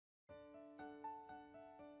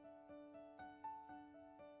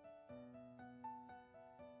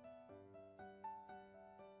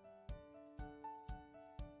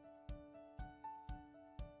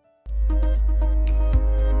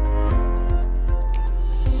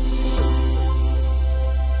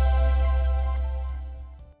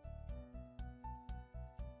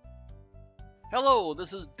Hello,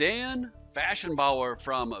 this is Dan Fashionbauer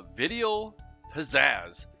from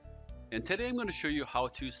videopizzazz, and today I'm going to show you how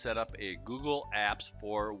to set up a Google Apps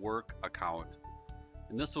for Work account.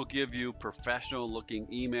 And this will give you professional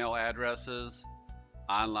looking email addresses,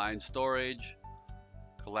 online storage,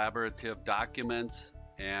 collaborative documents,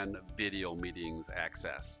 and video meetings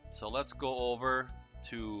access. So let's go over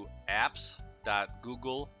to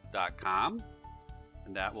apps.google.com,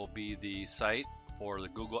 and that will be the site for the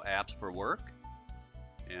Google Apps for Work.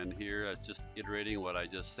 And here, just iterating what I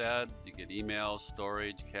just said, you get emails,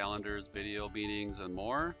 storage, calendars, video meetings, and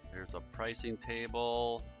more. There's a pricing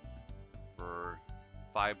table for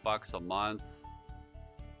 $5 a month.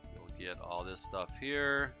 You'll get all this stuff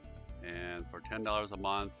here. And for $10 a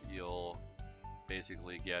month, you'll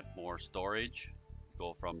basically get more storage.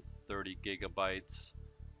 Go from 30 gigabytes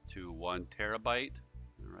to 1 terabyte.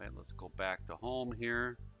 All right, let's go back to home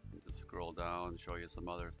here. Just scroll down and show you some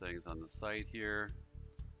other things on the site here.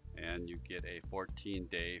 And you get a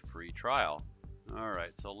 14-day free trial.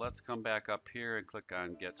 Alright, so let's come back up here and click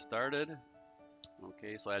on Get Started.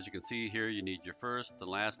 Okay, so as you can see here, you need your first and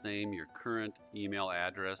last name, your current email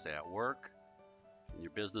address at work, and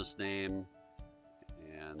your business name,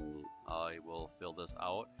 and I will fill this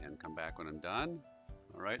out and come back when I'm done.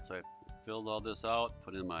 Alright, so I filled all this out,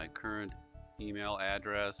 put in my current email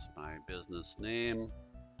address, my business name,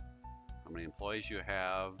 how many employees you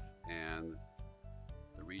have, and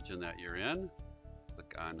the region that you're in.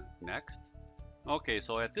 Click on Next. Okay,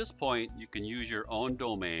 so at this point you can use your own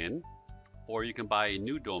domain or you can buy a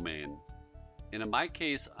new domain. And in my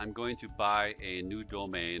case, I'm going to buy a new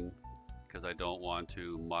domain because I don't want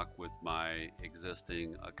to muck with my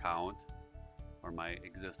existing account or my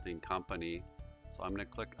existing company. So I'm going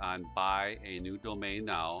to click on Buy a New Domain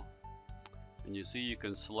now. And you see you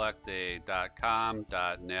can select a .com,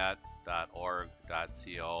 .net, .org,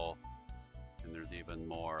 .co, and there's even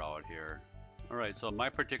more out here. Alright, so in my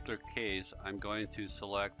particular case, I'm going to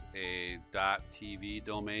select a .tv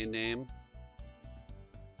domain name.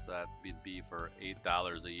 So that would be for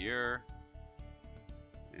 $8 a year.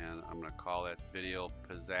 And I'm going to call it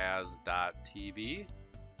videopizzazz.tv.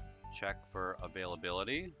 Check for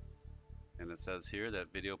availability. And it says here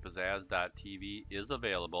that videopizzazz.tv is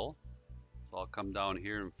available. So I'll come down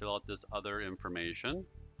here and fill out this other information.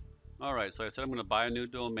 Alright, so I said I'm going to buy a new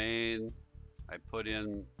domain. I put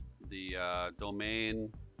in the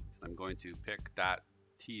domain. I'm going to pick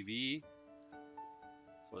 .tv.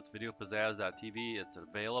 So it's videopizzazz.tv. It's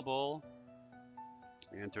available.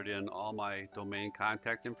 I entered in all my domain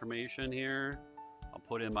contact information here. I'll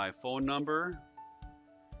put in my phone number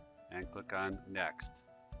and click on Next.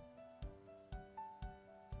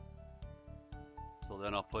 So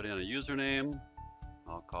then I'll put in a username.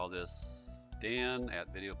 I'll call this Dan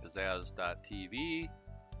at videopizzazz.tv.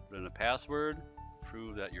 Put in a password,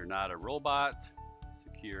 prove that you're not a robot,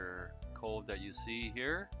 secure code that you see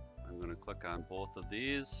here. I'm going to click on both of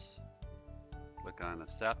these, click on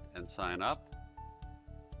Accept and Sign Up.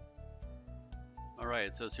 Alright,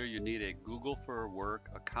 it says here you need a Google for Work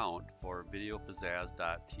account for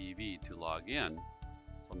videopizzazz.tv to log in. So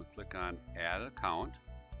I'm going to click on Add Account.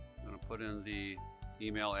 I'm going to put in the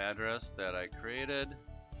email address that I created,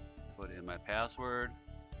 put in my password,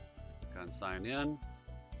 click on Sign In.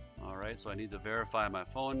 Alright, so I need to verify my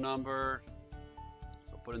phone number.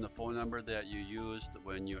 So put in the phone number that you used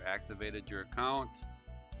when you activated your account.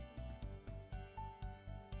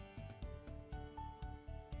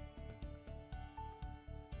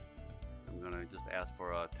 I'm going to just ask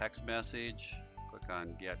for a text message. Click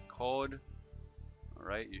on Get Code.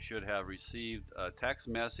 Alright, you should have received a text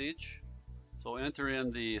message. So enter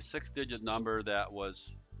in the 6-digit number that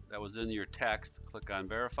was in your text. Click on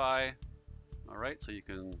Verify. Alright, so you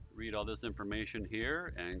can read all this information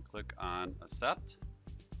here and click on Accept.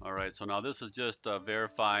 Alright, so now this is just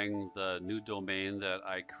verifying the new domain that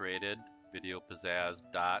I created,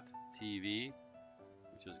 videopizzazz.tv,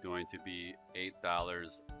 which is going to be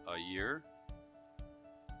 $8 a year.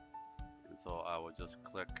 And so I will just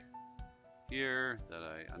click here that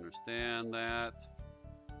I understand that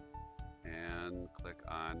and click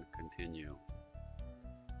on Continue.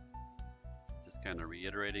 Kind of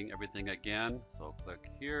reiterating everything again. So click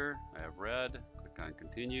here, I have read, click on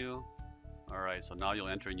Continue. Alright, so now you'll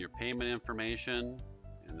enter in your payment information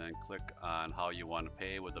and then click on how you want to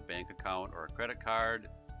pay with a bank account or a credit card.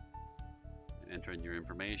 And enter in your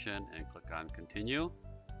information and click on Continue.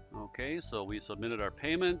 Okay, so we submitted our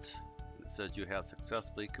payment. It says you have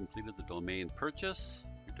successfully completed the domain purchase.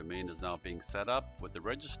 Your domain is now being set up with the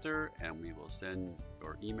register, and we will send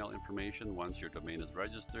your email information once your domain is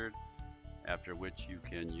registered, after which you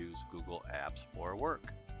can use Google Apps for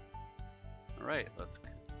Work. All right, let's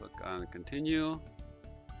click on continue,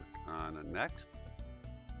 click on next,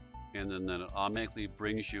 and then it automatically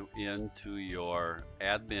brings you into your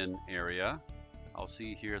admin area. I'll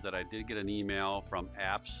see here that I did get an email from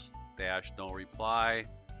apps-no reply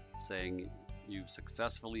saying you've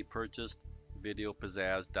successfully purchased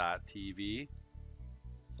videopizzazz.tv.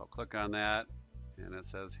 So I'll click on that, and it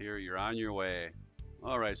says here you're on your way.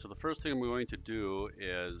 All right, so the first thing I'm going to do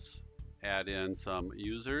is add in some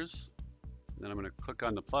users. Then I'm going to click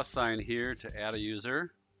on the plus sign here to add a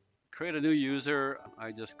user. Create a new user.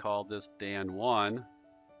 I just called this Dan1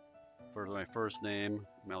 for my first name.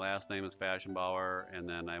 My last name is Fashionbauer, and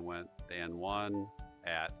then I went Dan1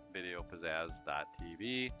 at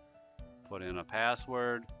videopizzazz.tv. Put in a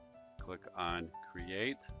password, click on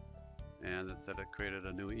create, and it said it created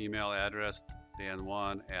a new email address,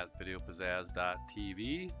 Dan1 at videopizzazz.tv.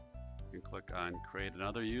 You can click on create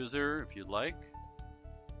another user if you'd like.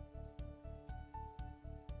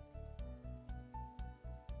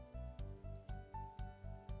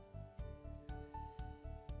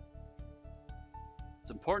 It's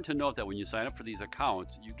important to note that when you sign up for these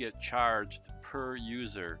accounts, you get charged per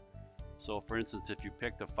user. So for instance, if you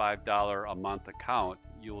picked a $5 a month account,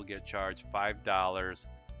 you will get charged $5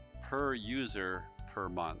 per user per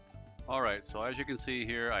month. All right, so as you can see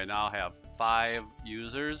here, I now have 5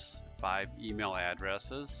 users, 5 email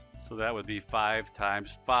addresses. So that would be 5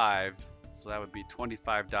 times 5. So that would be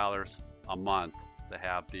 $25 a month to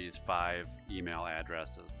have these 5 email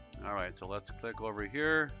addresses. All right, so let's click over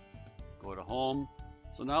here, go to home.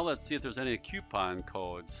 So now let's see if there's any coupon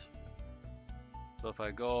codes. So if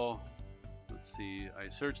I go, let's see, I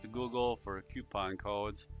searched Google for coupon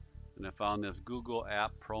codes, and I found this Google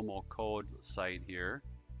app promo code site here.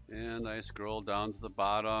 And I scrolled down to the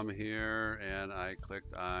bottom here, and I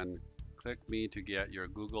clicked on click me to get your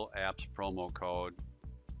Google Apps promo code,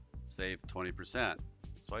 save 20%.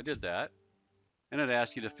 So I did that, and it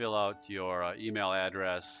asked you to fill out your email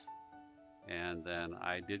address, and then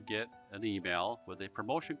I did get an email with a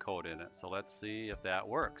promotion code in it. So let's see if that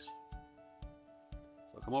works.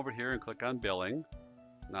 So come over here and click on billing.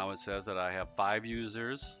 Now it says that I have 5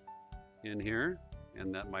 users in here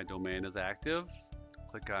and that my domain is active.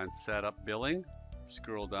 Click on set up billing.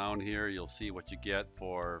 Scroll down here, you'll see what you get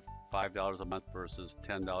for $5 a month versus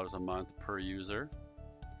 $10 a month per user.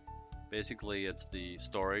 Basically, it's the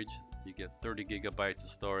storage. You get 30 gigabytes of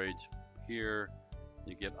storage here.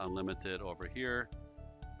 You get unlimited over here.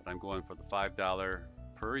 But I'm going for the $5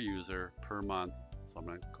 per user per month. So I'm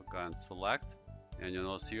going to click on select. And you'll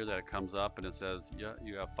notice here that it comes up and it says, yeah,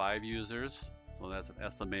 you have 5 users. So that's an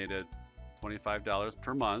estimated $25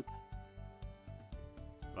 per month.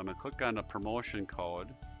 But I'm going to click on the promotion code,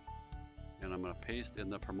 and I'm going to paste in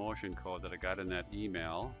the promotion code that I got in that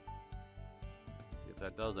email. See if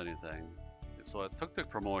that does anything. So it took the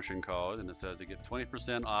promotion code, and it says you get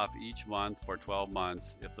 20% off each month for 12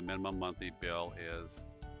 months if the minimum monthly bill is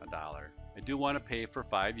 $1. I do want to pay for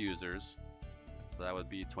 5 users, so that would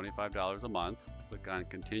be $25 a month. Click on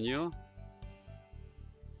continue.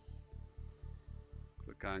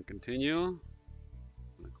 Click on continue. I'm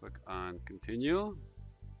going to click on continue.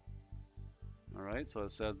 All right, so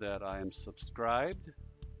it said that I am subscribed.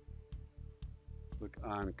 Click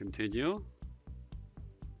on continue.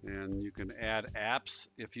 And you can add apps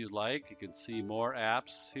if you like. You can see more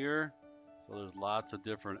apps here. So there's lots of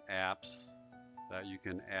different apps that you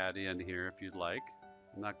can add in here if you'd like.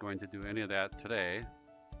 I'm not going to do any of that today.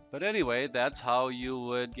 But anyway, that's how you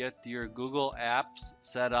would get your Google Apps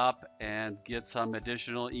set up and get some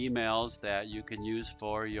additional emails that you can use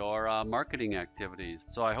for your marketing activities.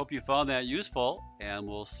 So I hope you found that useful, and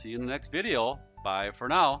we'll see you in the next video. Bye for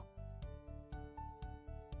now.